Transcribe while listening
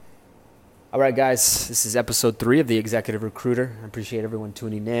All right, guys, this is episode 3 of The Executive Recruiter. I appreciate everyone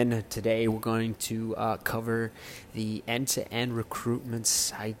tuning in. Today, we're going to cover the end-to-end recruitment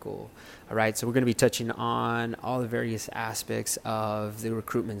cycle. All right, so we're going to be touching on all the various aspects of the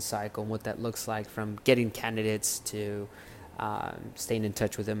recruitment cycle and what that looks like, from getting candidates to staying in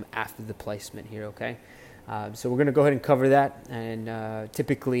touch with them after the placement here, okay? So we're going to go ahead and cover that, and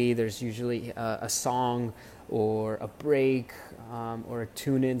typically there's usually a song or a break or a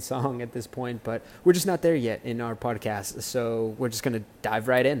tune-in song at this point, but we're just not there yet in our podcast, so we're just going to dive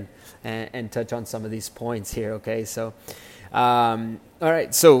right in and touch on some of these points here, okay? So all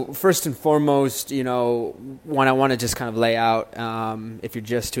right, so first and foremost, what I want to just kind of lay out, if you're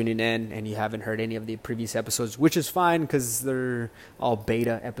just tuning in and you haven't heard any of the previous episodes, which is fine because they're all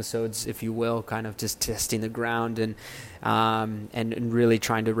beta episodes, if you will, kind of just testing the ground and really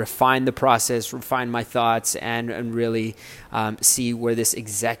trying to refine the process, refine my thoughts, and really see where this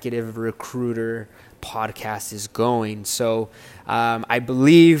executive recruiter podcast is going. So I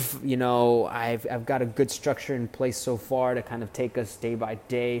believe, I've got a good structure in place so far to kind of take us day by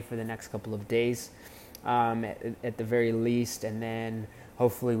day for the next couple of days, at the very least. And then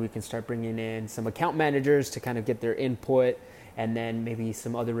hopefully we can start bringing in some account managers to kind of get their input, and then maybe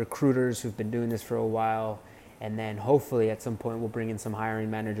some other recruiters who've been doing this for a while. And then hopefully at some point we'll bring in some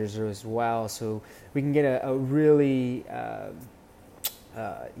hiring managers as well, so we can get a really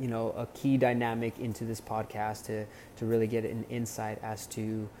a key dynamic into this podcast to really get an insight as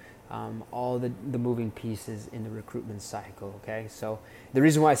to all the moving pieces in the recruitment cycle, okay? So the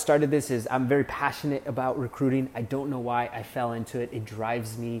reason why I started this is I'm very passionate about recruiting. I don't know why I fell into it. It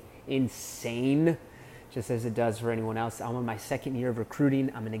drives me insane, just as it does for anyone else. I'm on my second year of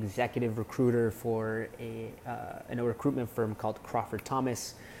recruiting. I'm an executive recruiter for a recruitment firm called Crawford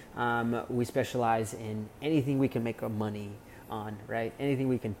Thomas. We specialize in anything we can make our money on, right? Anything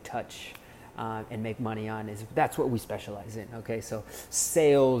we can touch and make money on, that's what we specialize in, okay? So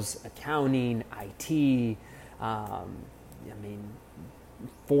sales, accounting, IT,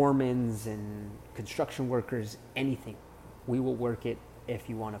 foremans and construction workers, anything. We will work it if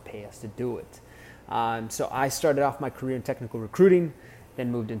you want to pay us to do it. So I started off my career in technical recruiting, then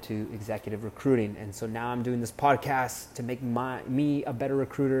moved into executive recruiting. And so now I'm doing this podcast to make me a better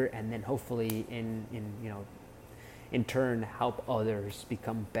recruiter, and then hopefully in turn help others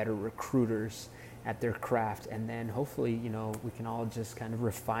become better recruiters at their craft. And then hopefully, we can all just kind of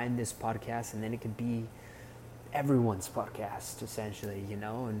refine this podcast, and then it could be everyone's podcast essentially,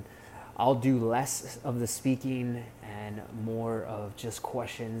 and I'll do less of the speaking and more of just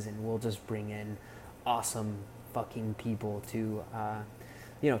questions, and we'll just bring in awesome fucking people to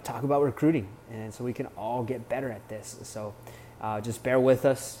talk about recruiting, and so we can all get better at this. So just bear with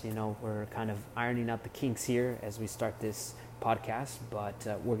us. We're kind of ironing out the kinks here as we start this podcast, but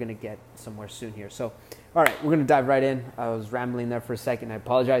we're going to get somewhere soon here. So, all right, we're going to dive right in. I was rambling there for a second. I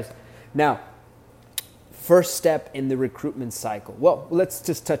apologize. Now, first step in the recruitment cycle. Well, let's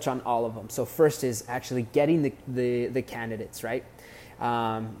just touch on all of them. So first is actually getting the candidates, right?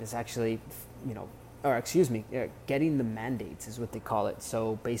 It's actually, getting the mandates is what they call it.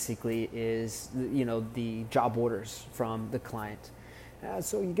 So basically is, the job orders from the client.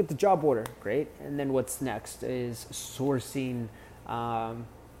 So you get the job order, great. And then what's next is sourcing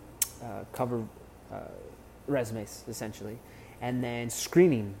cover resumes, essentially. And then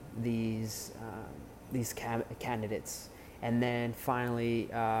screening these candidates. And then finally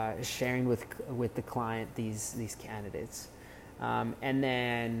sharing with the client these candidates. And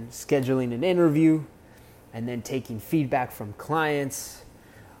then scheduling an interview, and then taking feedback from clients,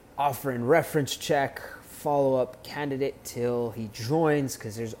 offering reference check, follow up candidate till he joins,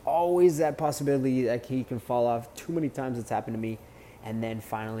 because there's always that possibility that he can fall off. Too many times it's happened to me. And then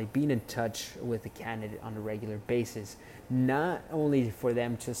finally being in touch with the candidate on a regular basis, not only for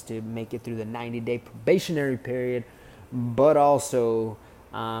them just to make it through the 90-day probationary period, but also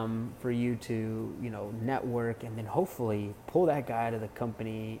for you to, network, and then hopefully pull that guy out of the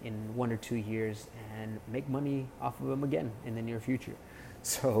company in 1 or 2 years and make money off of him again in the near future.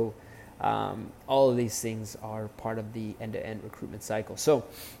 So all of these things are part of the end-to-end recruitment cycle. So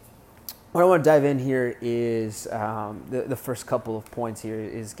what I want to dive in here is the first couple of points here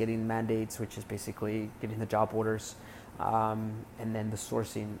is getting mandates, which is basically getting the job orders, and then the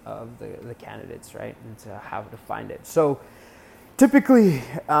sourcing of the candidates, right, and how to find it. So typically,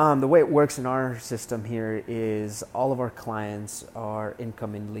 the way it works in our system here is all of our clients are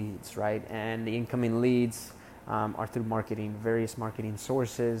incoming leads, right? And the incoming leads are through marketing, various marketing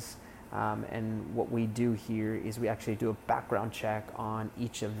sources. And what we do here is we actually do a background check on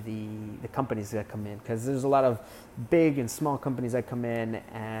each of the companies that come in, because there's a lot of big and small companies that come in,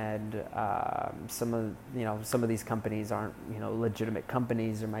 and some of these companies aren't legitimate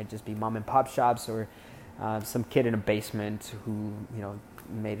companies. There might just be mom and pop shops, or some kid in a basement who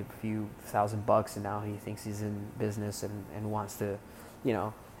made a few $1,000 and now he thinks he's in business and wants to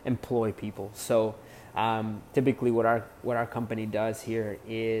employ people. So typically what our company does here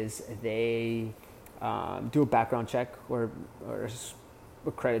is they do a background check or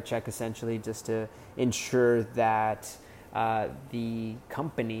a credit check, essentially, just to ensure that the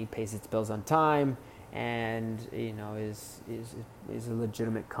company pays its bills on time and is a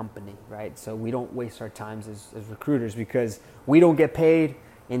legitimate company, right? So we don't waste our times as recruiters, because we don't get paid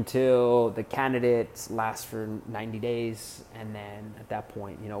until the candidates last for 90 days, and then at that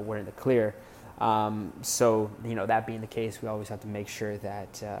point we're in the clear. So that being the case, we always have to make sure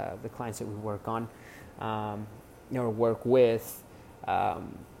that the clients that we work on work with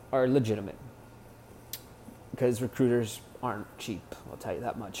are legitimate, because recruiters aren't cheap, I'll tell you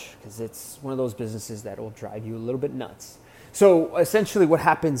that much, because it's one of those businesses that will drive you a little bit nuts. So essentially what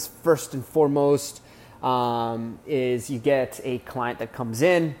happens first and foremost is you get a client that comes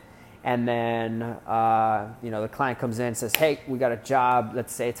in, and then the client comes in and says, hey, we got a job.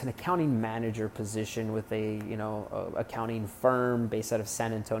 Let's say it's an accounting manager position with a accounting firm based out of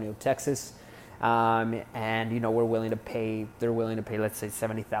San Antonio, Texas. And they're willing to pay, let's say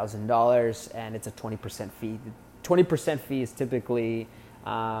 $70,000, and it's a 20% fee. The 20% fee is typically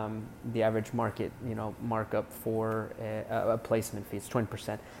the average market markup for a placement fee. It's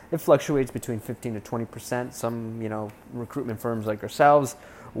 20%. It fluctuates between 15 to 20%. Some recruitment firms like ourselves,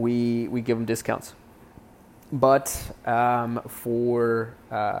 we give them discounts, but for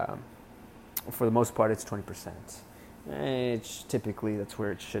the most part it's 20%. It's typically, that's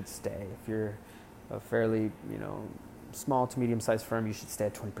where it should stay. If you're a fairly small to medium sized firm, you should stay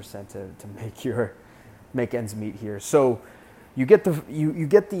at 20% to make ends meet here. So you get the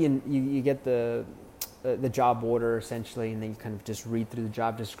job order, essentially, and then you kind of just read through the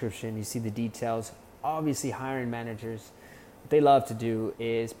job description. You see the details. Obviously, hiring managers, what they love to do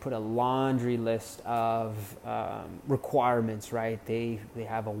is put a laundry list of requirements, right? They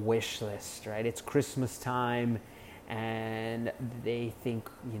have a wish list, right? It's Christmas time, and they think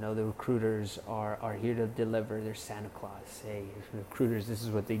the recruiters are here to deliver. They're Santa Claus. Hey, recruiters, this is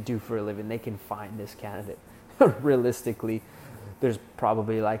what they do for a living. They can find this candidate. Realistically, there's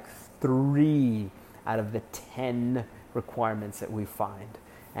probably like 3 out of the 10 requirements that we find.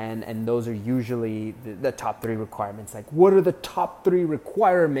 And those are usually the top 3 requirements. Like, what are the top 3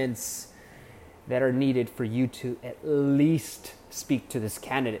 requirements that are needed for you to at least speak to this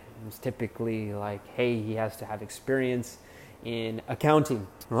candidate? It's typically like, hey, he has to have experience in accounting.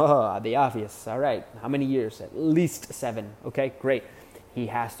 Oh, the obvious. All right. How many years? At least 7. Okay, great. He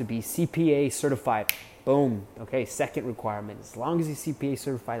has to be CPA certified. Boom. Okay, second requirement. As long as he's CPA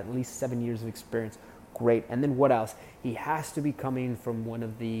certified, at least 7 years of experience. Great. And then what else? He has to be coming from one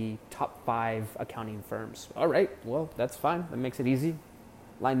of the top 5 accounting firms. All right. Well, that's fine. That makes it easy.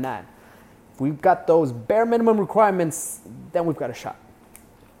 Line that. If we've got those bare minimum requirements, then we've got a shot.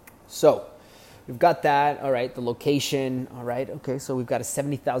 So we've got that. All right. The location. All right. Okay. So we've got a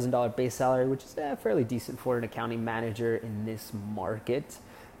 $70,000 base salary, which is fairly decent for an accounting manager in this market.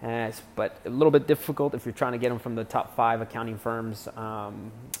 But a little bit difficult if you're trying to get them from the top 5 accounting firms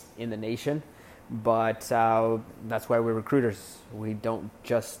in the nation. But that's why we're recruiters. We don't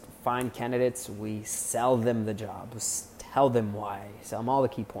just find candidates. We sell them the job. We tell them why. Sell them all the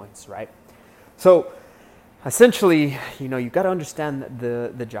key points, right? So essentially, you got to understand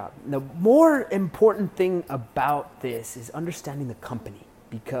the job. The more important thing about this is understanding the company,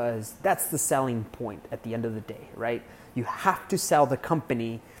 because that's the selling point at the end of the day, right? You have to sell the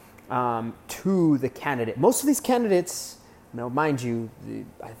company to the candidate. Most of these candidates, mind you,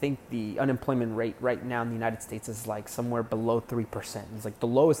 I think the unemployment rate right now in the United States is like somewhere below 3%. It's like the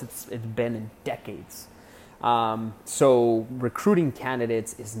lowest it's been in decades. So recruiting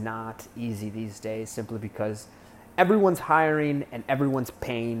candidates is not easy these days, simply because everyone's hiring and everyone's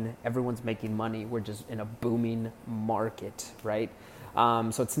paying, everyone's making money. We're just in a booming market, right?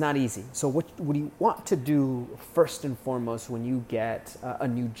 So it's not easy. So what you want to do first and foremost when you get a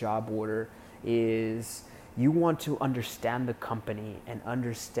new job order is you want to understand the company and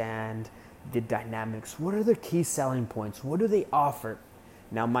understand the dynamics. What are their key selling points? What do they offer?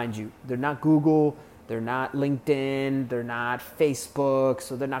 Now, mind you, they're not Google, they're not LinkedIn, they're not Facebook,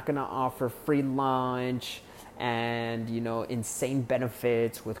 so they're not going to offer free lunch and, insane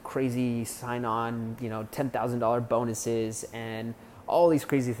benefits with crazy sign-on, $10,000 bonuses and all these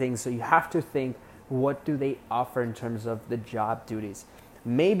crazy things. So you have to think, what do they offer in terms of the job duties?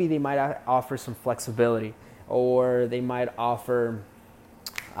 Maybe they might offer some flexibility, or they might offer,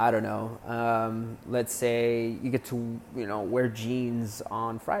 I don't know, let's say you get to, wear jeans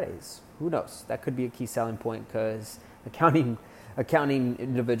on Fridays. Who knows? That could be a key selling point, because accounting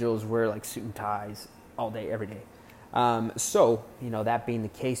individuals wear like suit and ties all day, every day. So, that being the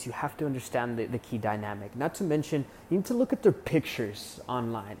case, you have to understand the key dynamic. Not to mention, you need to look at their pictures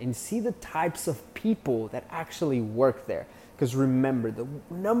online and see the types of people that actually work there. Because remember, the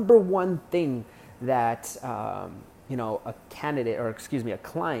number one thing that, a candidate, or a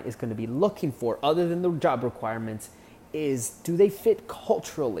client is going to be looking for, other than the job requirements, is, do they fit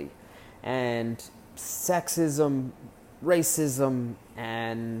culturally? And sexism, racism,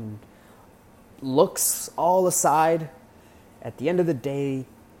 and looks all aside, at the end of the day,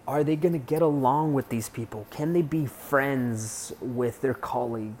 are they going to get along with these people? Can they be friends with their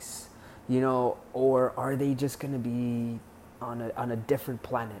colleagues? Or are they just going to be on a different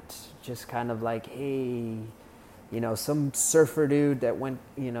planet? Just kind of like, hey, some surfer dude that went,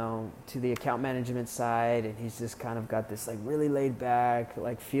 to the account management side, and he's just kind of got this like really laid back,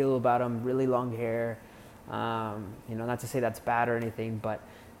 like feel about him, really long hair. Not to say that's bad or anything, but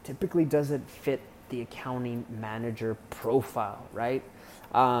typically doesn't fit the accounting manager profile, right?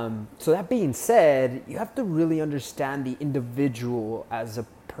 So that being said, you have to really understand the individual as a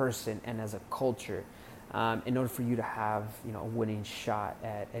person and as a culture, in order for you to have, a winning shot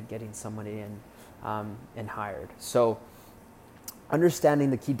at getting someone in and hired. So understanding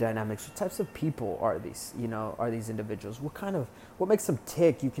the key dynamics, what types of people are these, are these individuals? What makes them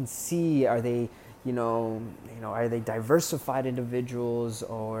tick? You can see, are they, are they diversified individuals,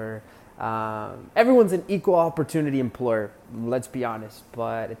 or everyone's an equal opportunity employer, let's be honest.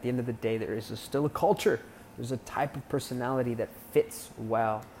 But at the end of the day, there is still a culture. There's a type of personality that fits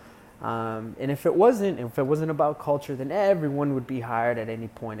well. And if it wasn't about culture, then everyone would be hired at any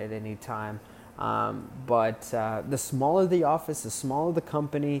point, at any time. But the smaller the office, the smaller the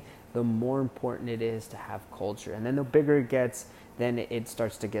company, the more important it is to have culture. And then the bigger it gets, then it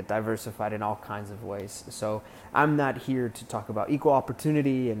starts to get diversified in all kinds of ways. So I'm not here to talk about equal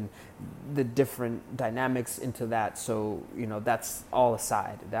opportunity and the different dynamics into that. So, that's all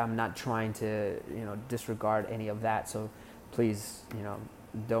aside. I'm not trying to, disregard any of that. So please,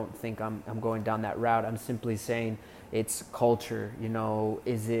 don't think I'm going down that route. I'm simply saying it's culture. Do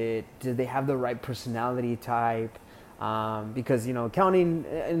they have the right personality type? Because, accounting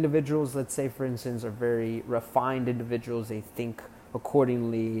individuals, let's say, for instance, are very refined individuals. They think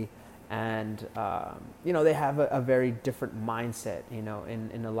accordingly, and, they have a very different mindset,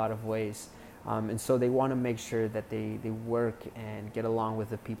 in a lot of ways. And so they want to make sure that they work and get along with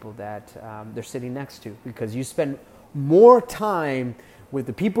the people that they're sitting next to, because you spend more time with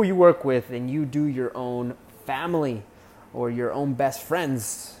the people you work with than you do your own family or your own best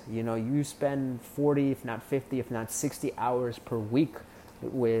friends. You spend 40, if not 50, if not 60 hours per week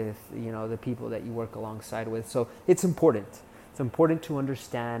with, the people that you work alongside with. So it's important. It's important to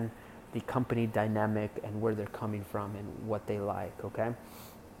understand the company dynamic and where they're coming from and what they like, okay?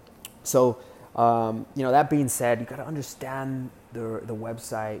 So, that being said, you got to understand the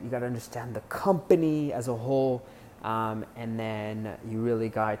website. You got to understand the company as a whole. And then you really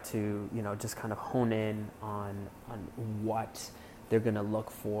got to, just kind of hone in on what they're going to look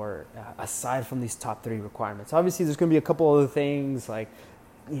for, aside from these top 3 requirements. Obviously, there's going to be a couple other things like,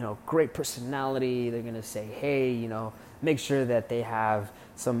 great personality. They're going to say, hey, make sure that they have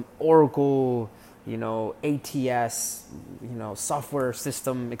some Oracle, ATS, software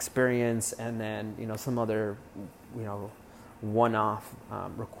system experience, and then, some other, one-off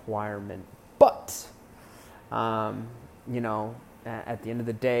requirement. But at the end of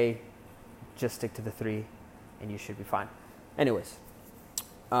the day, just stick to the 3 and you should be fine. Anyways,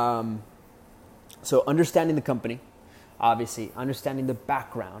 so understanding the company, obviously understanding the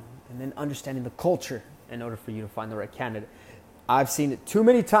background, and then understanding the culture in order for you to find the right candidate. I've seen it too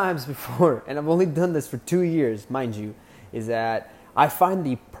many times before, and I've only done this for 2 years, mind you, is that I find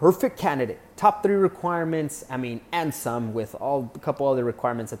the perfect candidate, top 3 requirements, and some with a couple other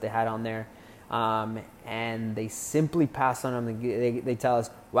requirements that they had on there. And they simply pass on them. They tell us,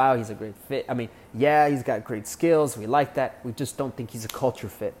 wow, he's a great fit. Yeah, he's got great skills. We like that. We just don't think he's a culture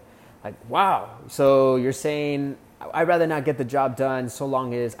fit. Like, wow. So you're saying I'd rather not get the job done so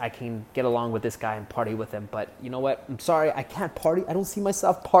long as I can get along with this guy and party with him. But you know what? I'm sorry, I can't party. I don't see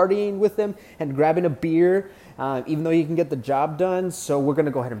myself partying with him and grabbing a beer, even though you can get the job done. So we're going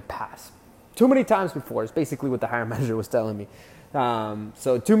to go ahead and pass. Too many times before. It's basically what the hiring manager was telling me.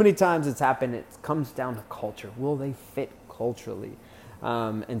 So too many times it's happened. It comes down to culture. Will they fit culturally?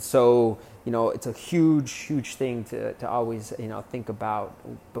 And so, it's a huge thing to always, think about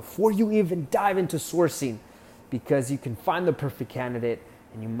before you even dive into sourcing, because you can find the perfect candidate,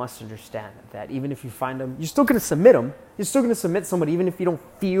 and you must understand that even if you find them, you're still going to submit them. You're still going to submit somebody even if you don't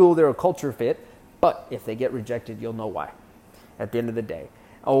feel they're a culture fit. But if they get rejected, you'll know why at the end of the day.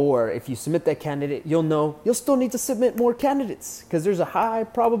 Or if you submit that candidate, you'll know you'll still need to submit more candidates, because there's a high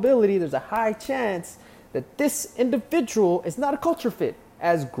probability, there's a high chance that this individual is not a culture fit.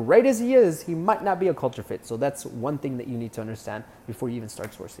 As great as he is, he might not be a culture fit. So that's one thing that you need to understand before you even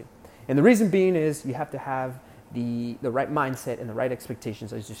start sourcing. And the reason being is you have to have the right mindset and the right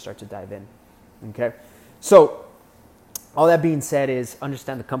expectations as you start to dive in. Okay? So all that being said is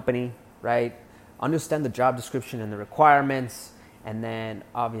understand the company, right? Understand the job description and the requirements. And then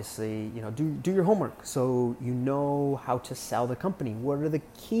obviously, do your homework so you know how to sell the company. What are the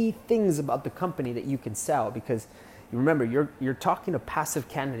key things about the company that you can sell? Because you remember, you're talking to passive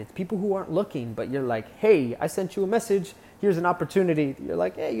candidates, people who aren't looking, but you're like, hey, I sent you a message. Here's an opportunity. You're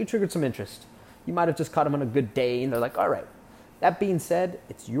like, hey, you triggered some interest. You might have just caught them on a good day, and they're like, all right. That being said,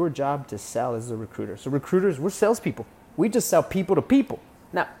 it's your job to sell as a recruiter. So recruiters, we're salespeople. We just sell people to people,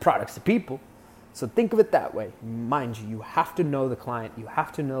 not products to people. So think of it that way. Mind you, you have to know the client, you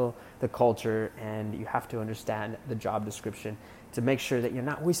have to know the culture, and you have to understand the job description to make sure that you're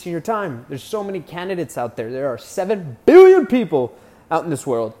not wasting your time. There's so many candidates out there. There are 7 billion people out in this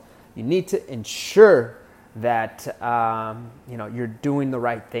world. You need to ensure that you're doing the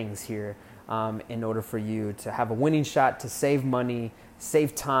right things here in order for you to have a winning shot, to save money,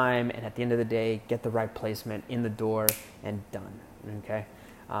 save time, and at the end of the day, get the right placement in the door and done. Okay.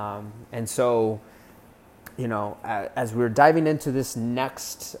 And so, as we're diving into this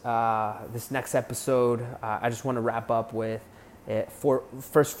next episode, I just want to wrap up with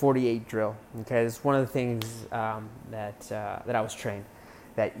first 48 drill. Okay, it's one of the things that I was trained,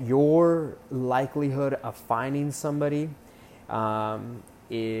 that your likelihood of finding somebody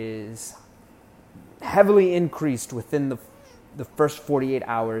is heavily increased within the first 48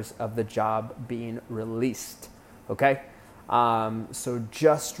 hours of the job being released. Okay. So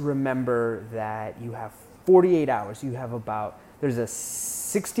just remember that you have 48 hours. There's a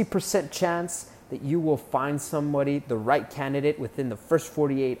 60% chance that you will find somebody, the right candidate, within the first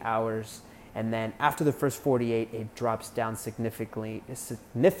 48 hours. And then after the first 48, it drops down significantly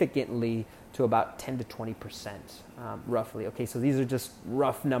to about 10 to 20%, roughly. Okay, so these are just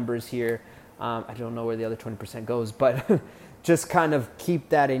rough numbers here. I don't know where the other 20% goes, but just kind of keep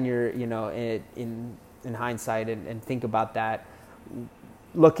that in your, in hindsight and think about that.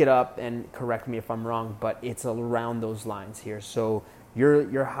 Look it up and correct me if I'm wrong, but it's around those lines here. So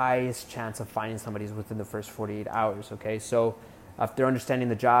your highest chance of finding somebody is within the first 48 hours. Okay, so if they're understanding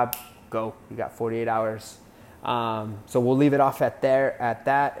the job, go. You got 48 hours. So we'll leave it off at that.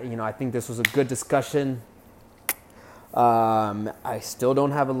 I think this was a good discussion. I still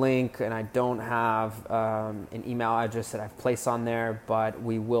don't have a link, and I don't have an email address that I've placed on there, but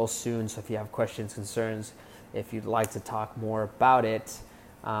we will soon. So if you have questions, concerns, if you'd like to talk more about it,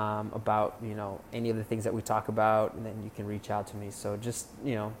 about any of the things that we talk about, then you can reach out to me. So just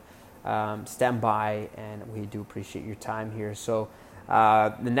stand by, and we do appreciate your time here. So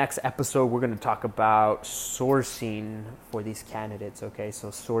the next episode, we're going to talk about sourcing for these candidates. Okay, so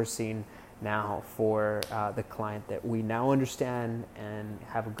sourcing now for the client that we now understand and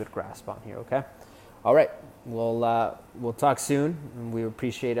have a good grasp on here. Okay, all right. We'll talk soon, and we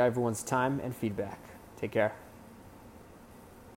appreciate everyone's time and feedback. Take care.